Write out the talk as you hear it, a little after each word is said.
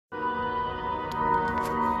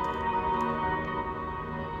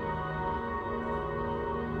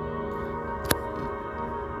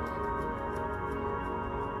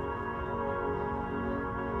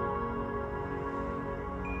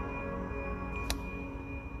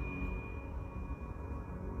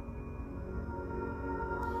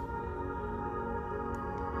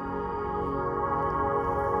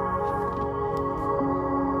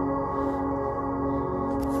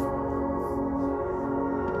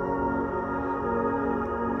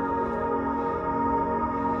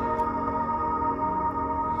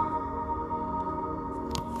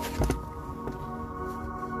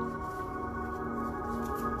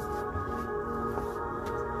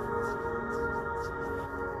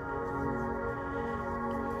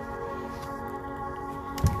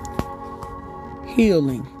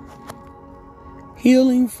Healing.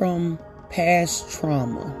 Healing from past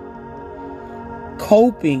trauma.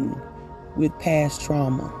 Coping with past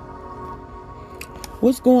trauma.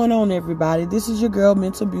 What's going on, everybody? This is your girl,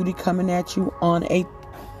 Mental Beauty, coming at you on a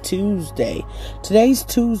Tuesday. Today's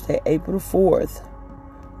Tuesday, April 4th.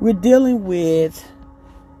 We're dealing with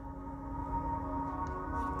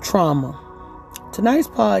trauma. Tonight's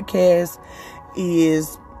podcast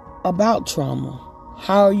is about trauma.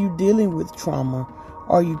 How are you dealing with trauma?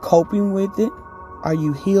 Are you coping with it? Are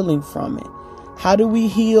you healing from it? How do we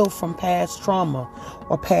heal from past trauma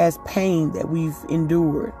or past pain that we've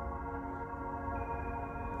endured?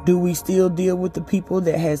 Do we still deal with the people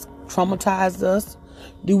that has traumatized us?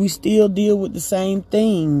 Do we still deal with the same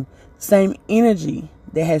thing, same energy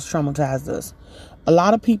that has traumatized us? A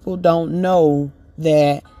lot of people don't know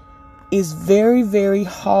that it's very, very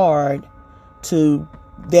hard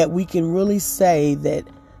that we can really say that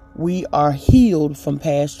we are healed from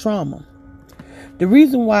past trauma. The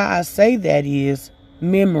reason why I say that is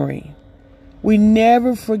memory. We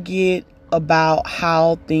never forget about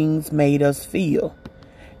how things made us feel.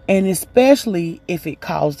 And especially if it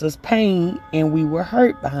caused us pain and we were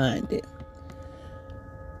hurt behind it.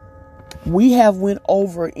 We have went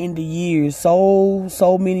over in the years,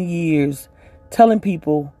 so many years, telling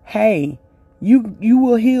people, hey, you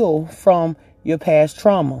will heal from your past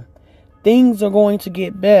trauma. Things are going to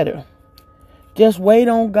get better. Just wait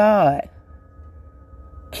on God.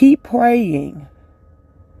 Keep praying.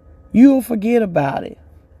 You'll forget about it.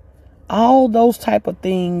 All those type of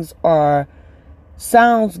things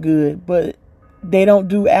sounds good, but they don't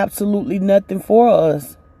do absolutely nothing for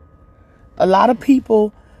us. A lot of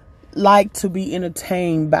people like to be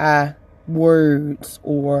entertained by words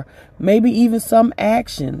or maybe even some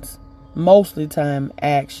actions. Most of the time,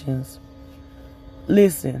 actions.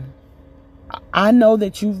 Listen, I know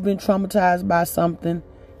that you've been traumatized by something.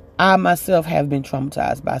 I myself have been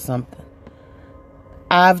traumatized by something.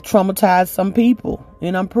 I've traumatized some people,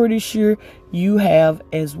 and I'm pretty sure you have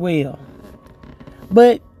as well.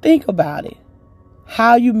 But think about it.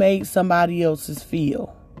 How you made somebody else's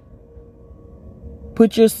feel.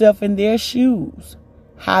 Put yourself in their shoes.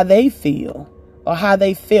 How they feel, or how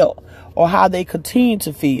they felt, or how they continue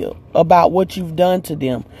to feel about what you've done to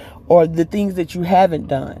them, or the things that you haven't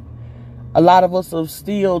done. A lot of us are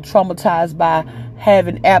still traumatized by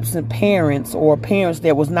having absent parents or parents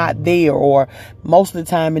that was not there, or most of the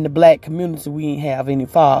time in the black community we didn't have any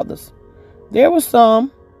fathers. There were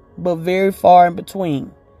some, but very far in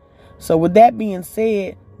between. So with that being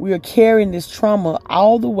said, we are carrying this trauma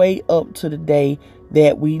all the way up to the day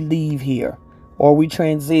that we leave here, or we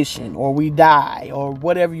transition, or we die, or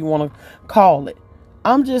whatever you want to call it.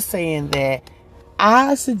 I'm just saying that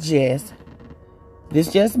I suggest, this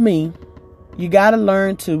is just me, you got to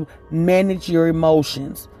learn to manage your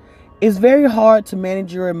emotions. It's very hard to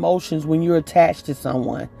manage your emotions when you're attached to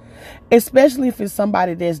someone, especially if it's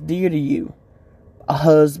somebody that's dear to you. A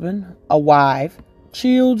husband, a wife,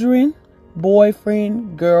 children,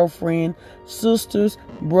 boyfriend, girlfriend, sisters,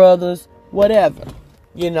 brothers, whatever.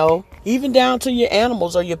 Even down to your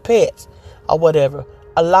animals or your pets or whatever.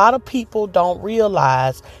 A lot of people don't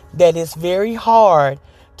realize that it's very hard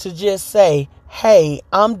to just say, hey,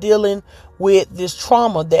 I'm dealing with this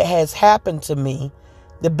trauma that has happened to me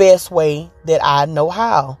the best way that I know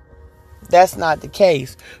how. That's not the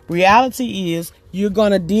case. Reality is you're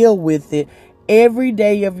going to deal with it every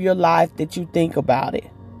day of your life that you think about it.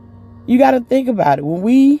 You got to think about it.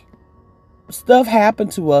 When stuff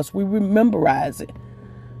happened to us, we memorize it.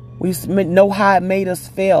 We know how it made us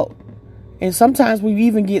feel. And sometimes we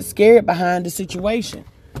even get scared behind the situation.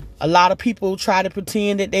 A lot of people try to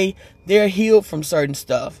pretend that they're healed from certain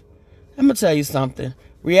stuff. I'm going to tell you something.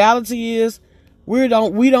 Reality is we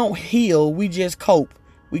don't heal. We just cope.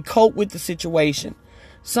 We cope with the situation.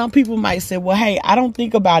 Some people might say, well, hey, I don't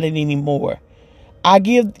think about it anymore. I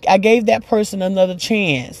gave that person another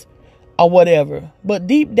chance or whatever. But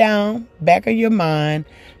deep down, back of your mind,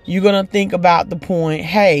 you're going to think about the point,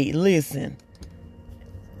 hey, listen,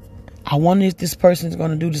 I wonder if this person's going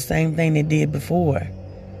to do the same thing they did before.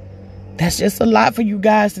 That's just a lot for you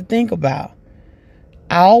guys to think about.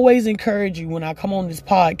 I always encourage you when I come on this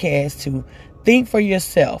podcast to think for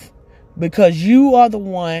yourself, because you are the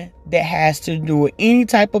one that has to endure any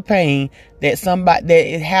type of pain that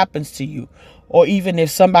it happens to you, or even if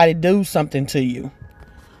somebody do something to you.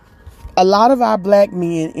 A lot of our black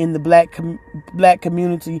men in the black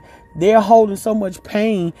community, they're holding so much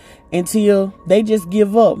pain until they just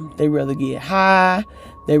give up. They rather get high.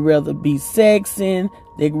 They rather be sexing.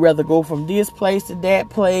 They'd rather go from this place to that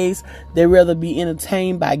place. They'd rather be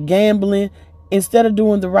entertained by gambling instead of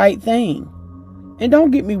doing the right thing. And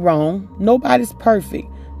don't get me wrong, nobody's perfect,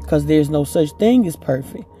 because there's no such thing as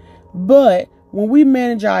perfect. But when we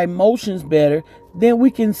manage our emotions better, then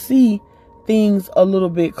we can see things a little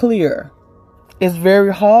bit clearer. It's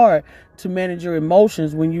very hard to manage your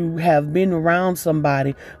emotions when you have been around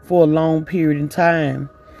somebody for a long period of time,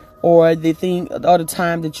 or the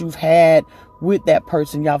time that you've had with that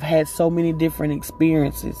person. Y'all have had so many different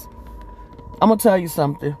experiences. I'm gonna tell you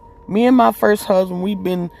something. Me and my first husband,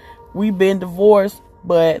 we've been divorced,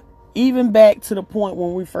 but even back to the point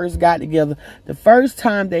when we first got together, the first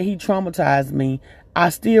time that he traumatized me, I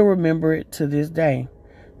still remember it to this day.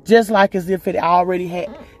 Just like as if it already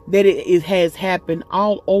it has happened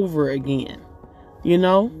all over again, you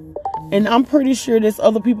know? And I'm pretty sure there's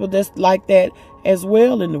other people that's like that as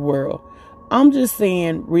well in the world. I'm just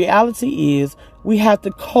saying, reality is we have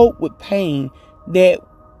to cope with pain that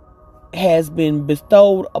has been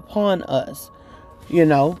bestowed upon us, you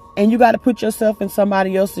know? And you got to put yourself in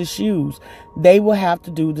somebody else's shoes. They will have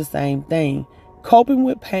to do the same thing. Coping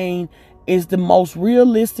with pain is the most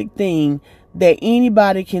realistic thing that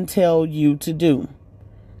anybody can tell you to do.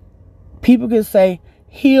 People can say,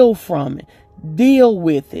 heal from it. Deal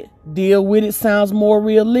with it. Deal with it sounds more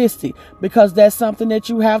realistic because that's something that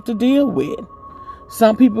you have to deal with.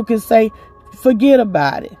 Some people can say, forget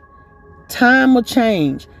about it. Time will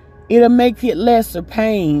change. It'll make it lesser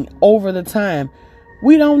pain over the time.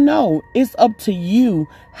 We don't know. It's up to you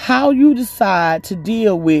how you decide to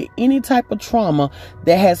deal with any type of trauma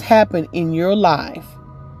that has happened in your life.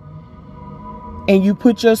 And you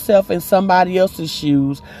put yourself in somebody else's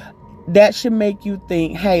shoes. That should make you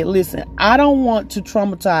think, hey, listen, I don't want to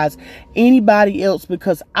traumatize anybody else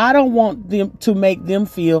because I don't want them to make them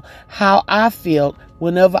feel how I felt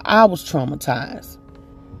whenever I was traumatized.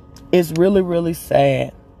 It's really, really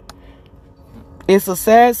sad. It's a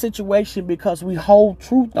sad situation because we hold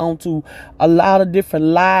truth onto a lot of different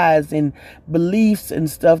lies and beliefs and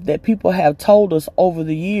stuff that people have told us over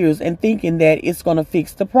the years and thinking that it's going to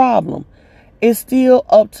fix the problem. It's still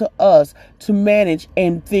up to us to manage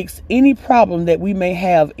and fix any problem that we may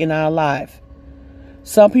have in our life.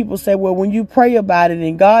 Some people say, well, when you pray about it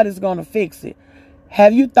and God is going to fix it.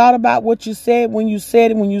 Have you thought about what you said when you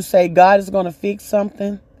say God is going to fix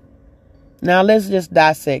something? Now let's just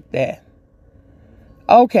dissect that.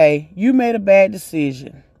 Okay, you made a bad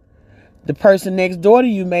decision. The person next door to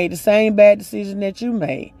you made the same bad decision that you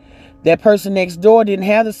made. That person next door didn't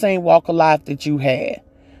have the same walk of life that you had,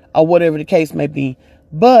 or whatever the case may be.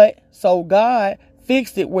 But so God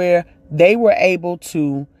fixed it where they were able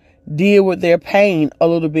to deal with their pain a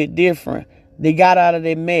little bit different. They got out of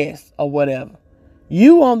their mess or whatever.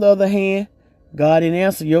 You, on the other hand, God didn't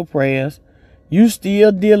answer your prayers. You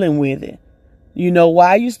still dealing with it. You know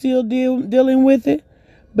why you still dealing with it?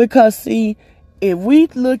 Because see, if we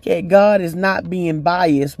look at God as not being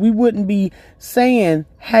biased, we wouldn't be saying,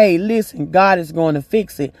 hey, listen, God is going to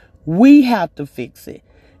fix it. We have to fix it.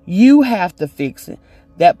 You have to fix it.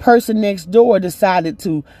 That person next door decided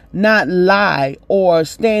to not lie or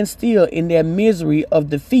stand still in their misery of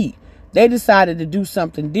defeat. They decided to do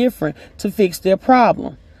something different to fix their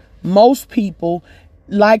problem. Most people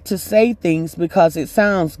like to say things because it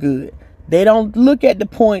sounds good. They don't look at the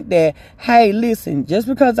point that, hey, listen, just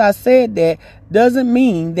because I said that doesn't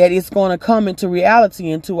mean that it's going to come into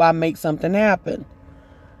reality until I make something happen.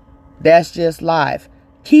 That's just life.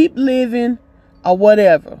 Keep living or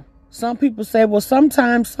whatever. Some people say, well,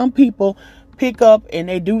 sometimes some people pick up and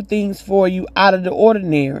they do things for you out of the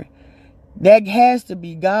ordinary. That has to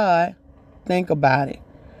be God. Think about it.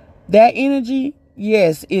 That energy,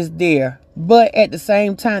 yes, is there. But at the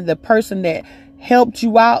same time, the person that helped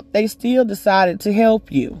you out, they still decided to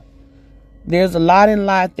help you. There's a lot in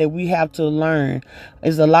life that we have to learn.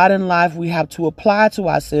 There's a lot in life we have to apply to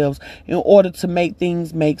ourselves in order to make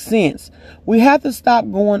things make sense. We have to stop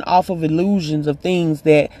going off of illusions of things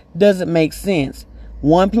that doesn't make sense.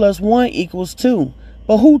 1 + 1 = 2.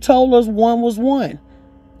 But who told us 1 was 1?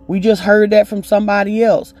 We just heard that from somebody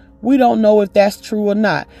else. We don't know if that's true or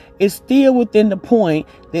not. It's still within the point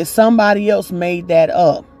that somebody else made that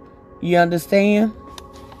up. You understand?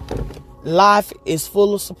 Life is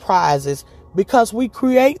full of surprises because we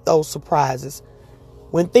create those surprises.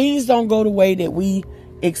 When things don't go the way that we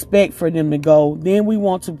expect for them to go, then we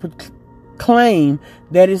want to claim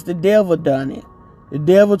that it's the devil done it. The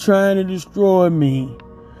devil trying to destroy me.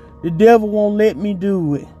 The devil won't let me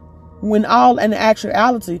do it. When all in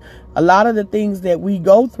actuality, a lot of the things that we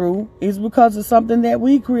go through is because of something that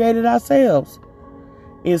we created ourselves.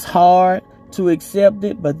 It's hard to accept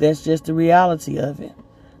it, but that's just the reality of it.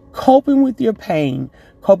 Coping with your pain,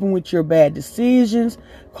 coping with your bad decisions,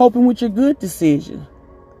 coping with your good decisions.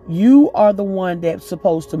 You are the one that's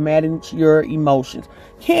supposed to manage your emotions.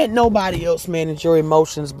 Can't nobody else manage your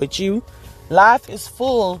emotions but you. Life is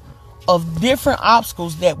full of different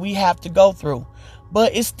obstacles that we have to go through.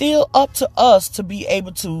 But it's still up to us to be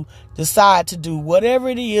able to decide to do whatever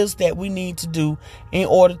it is that we need to do in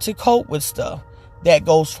order to cope with stuff. That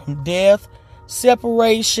goes from death,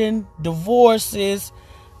 separation, divorces,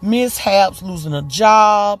 mishaps, losing a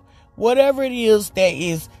job, whatever it is that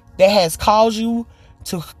has caused you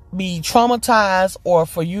to be traumatized or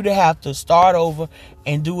for you to have to start over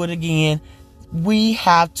and do it again. We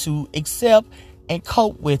have to accept and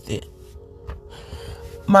cope with it.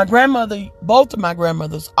 Both of my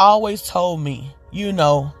grandmothers always told me, you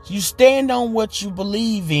stand on what you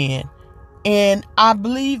believe in. And I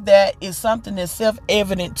believe that is something that's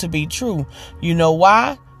self-evident to be true. You know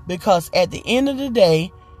why? Because at the end of the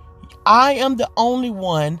day, I am the only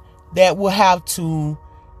one that will have to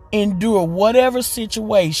endure whatever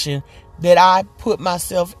situation that I put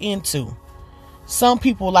myself into. Some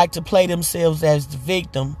people like to play themselves as the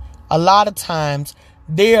victim. A lot of times,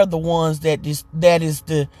 they're the ones that is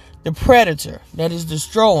the predator that is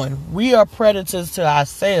destroying. We are predators to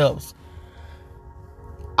ourselves.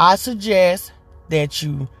 I suggest that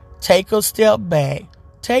you take a step back,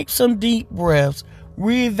 take some deep breaths,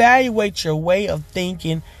 reevaluate your way of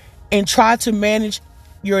thinking, and try to manage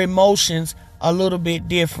your emotions a little bit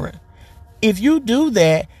different. If you do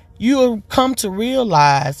that, you'll come to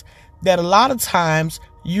realize that a lot of times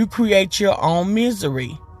you create your own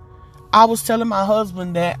misery. I was telling my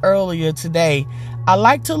husband that earlier today. I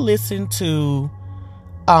like to listen to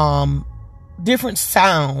different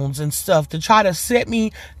sounds and stuff to try to set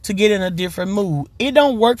me to get in a different mood. It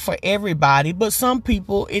don't work for everybody, but some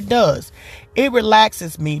people it does. It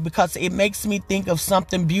relaxes me because it makes me think of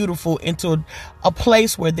something beautiful into a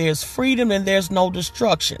place where there's freedom and there's no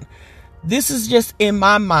destruction. This is just in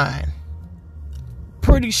my mind.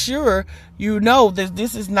 Pretty sure you know that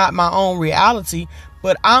this is not my own reality,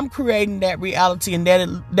 but I'm creating that reality and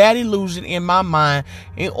that illusion in my mind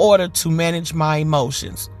in order to manage my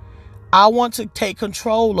emotions. I want to take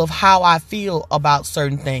control of how I feel about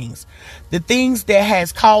certain things. The things that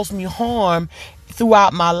has caused me harm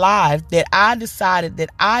throughout my life that I decided that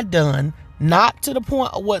I done, not to the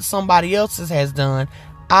point of what somebody else has done,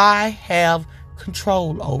 I have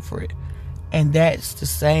control over it. And that's the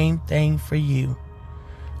same thing for you.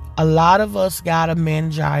 A lot of us gotta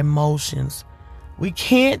manage our emotions. We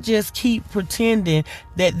can't just keep pretending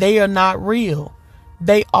that they are not real.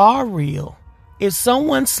 They are real. If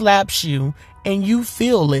someone slaps you and you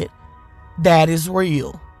feel it, that is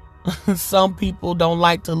real. Some people don't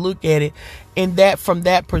like to look at it from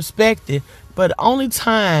that perspective, but the only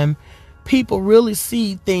time people really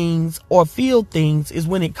see things or feel things is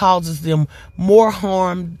when it causes them more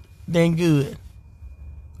harm than good.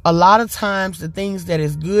 A lot of times the things that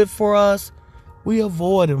is good for us, we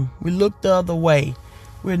avoid them. We look the other way.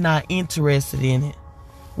 We're not interested in it.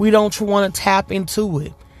 We don't want to tap into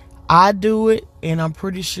it. I do it, and I'm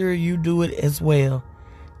pretty sure you do it as well.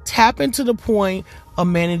 Tap into the point of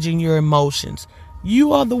managing your emotions.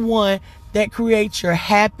 You are the one that creates your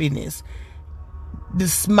happiness. The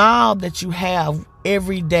smile that you have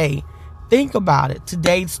every day. Think about it.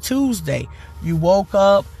 Today's Tuesday. You woke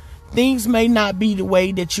up. Things may not be the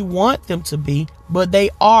way that you want them to be, but they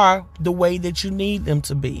are the way that you need them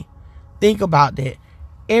to be. Think about that.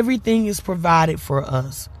 Everything is provided for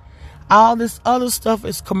us. All this other stuff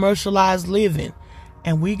is commercialized living.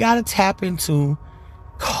 And we got to tap into,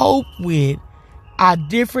 cope with our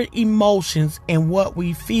different emotions and what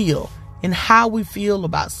we feel and how we feel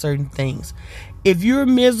about certain things. If you're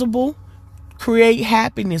miserable, create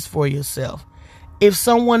happiness for yourself. If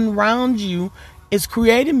someone around you is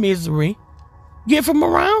creating misery, get from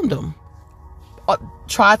around them.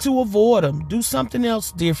 Try to avoid them. Do something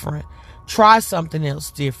else different. Try something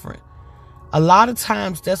else different. A lot of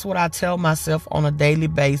times, that's what I tell myself on a daily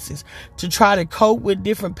basis. To try to cope with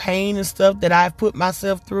different pain and stuff that I've put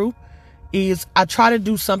myself through, is I try to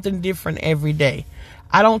do something different every day.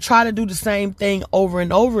 I don't try to do the same thing over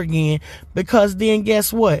and over again, because then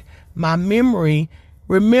guess what? My memory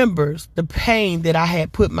remembers the pain that I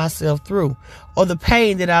had put myself through, or the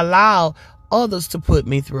pain that I allowed others to put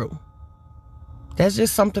me through. That's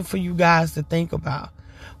just something for you guys to think about.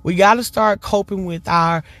 We got to start coping with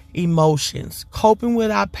our emotions, coping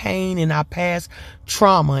with our pain and our past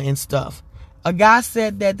trauma and stuff. A guy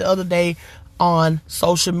said that the other day on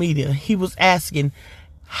social media. He was asking,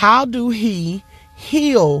 how do he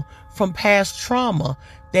heal from past trauma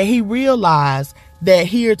that he realized that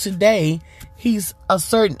here today, he's a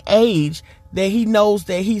certain age that he knows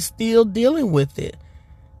that he's still dealing with it.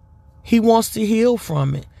 He wants to heal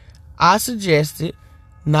from it. I suggested,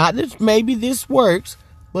 not that maybe this works,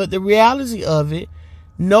 but the reality of it,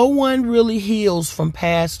 no one really heals from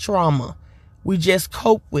past trauma. We just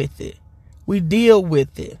cope with it. We deal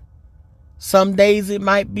with it. Some days it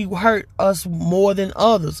might be hurt us more than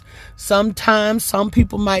others. Sometimes some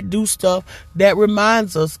people might do stuff that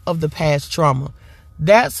reminds us of the past trauma.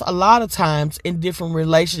 That's a lot of times in different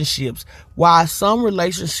relationships. Why some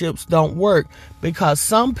relationships don't work, because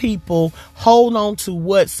some people hold on to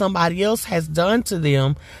what somebody else has done to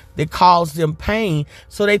them that caused them pain.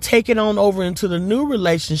 So they take it on over into the new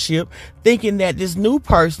relationship, thinking that this new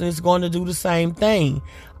person is going to do the same thing.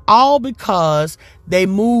 All because they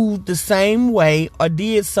moved the same way or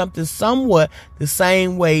did something somewhat the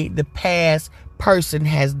same way the past person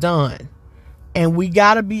has done. And we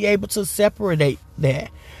got to be able to separate that.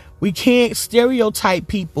 We can't stereotype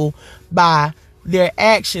people by their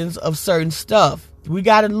actions of certain stuff. We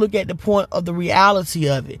got to look at the point of the reality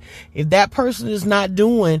of it. If that person is not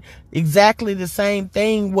doing exactly the same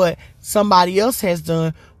thing what somebody else has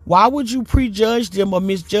done, why would you prejudge them or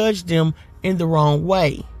misjudge them in the wrong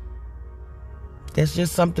way? That's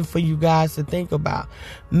just something for you guys to think about.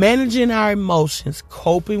 Managing our emotions,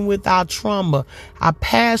 coping with our trauma, our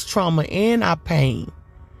past trauma and our pain.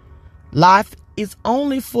 Life is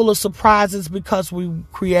only full of surprises because we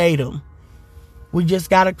create them. We just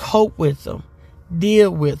got to cope with them,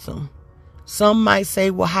 deal with them. Some might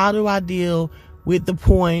say, well, how do I deal with the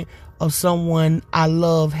point of someone I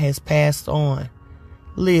love has passed on?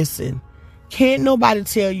 Listen, can't nobody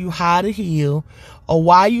tell you how to heal or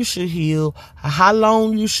why you should heal or how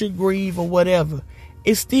long you should grieve or whatever.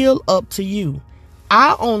 It's still up to you.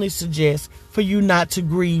 I only suggest for you not to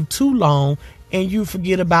grieve too long and you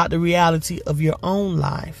forget about the reality of your own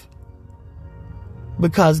life.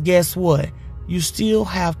 Because guess what? You still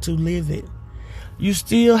have to live it. You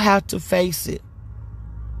still have to face it.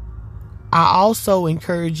 I also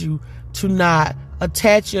encourage you to not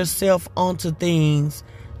attach yourself onto things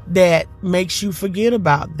that makes you forget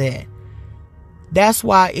about that. That's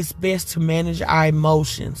why it's best to manage our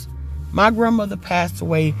emotions. My grandmother passed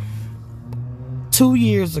away 2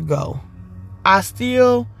 years ago. I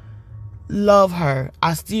still love her.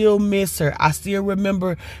 I still miss her. I still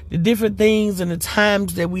remember the different things and the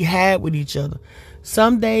times that we had with each other.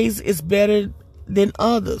 Some days it's better than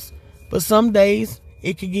others, but some days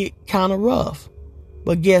it could get kind of rough.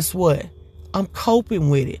 But guess what? I'm coping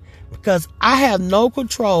with it because I have no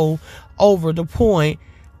control over the point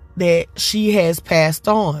that she has passed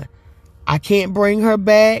on. I can't bring her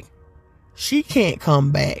back. She can't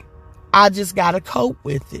come back. I just got to cope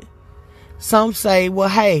with it. Some say, well,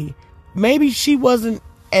 hey, maybe she wasn't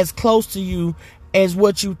as close to you as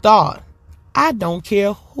what you thought. I don't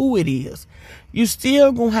care who it is. You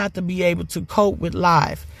still gonna have to be able to cope with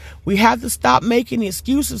life. We have to stop making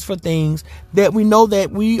excuses for things that we know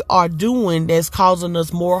that we are doing that's causing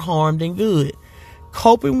us more harm than good.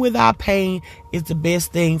 Coping with our pain is the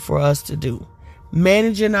best thing for us to do.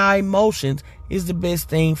 Managing our emotions is the best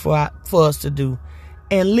thing for us to do.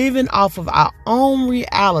 And living off of our own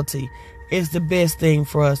reality is the best thing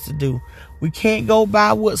for us to do. We can't go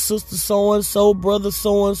by what sister so-and-so, brother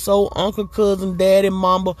so-and-so, uncle, cousin, dad, and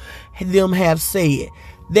mama them have said.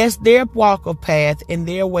 That's their walk of path and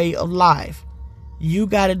their way of life. You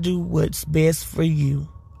got to do what's best for you.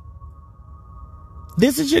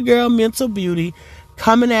 This is your girl, Mental Beauty,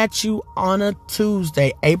 coming at you on a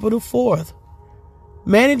Tuesday, April the 4th.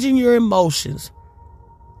 Managing your emotions.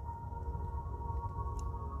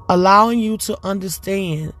 Allowing you to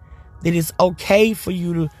understand that it's okay for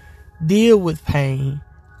you to deal with pain.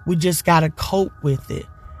 We just got to cope with it.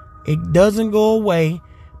 It doesn't go away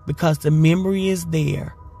because the memory is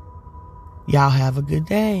there. Y'all have a good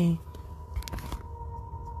day.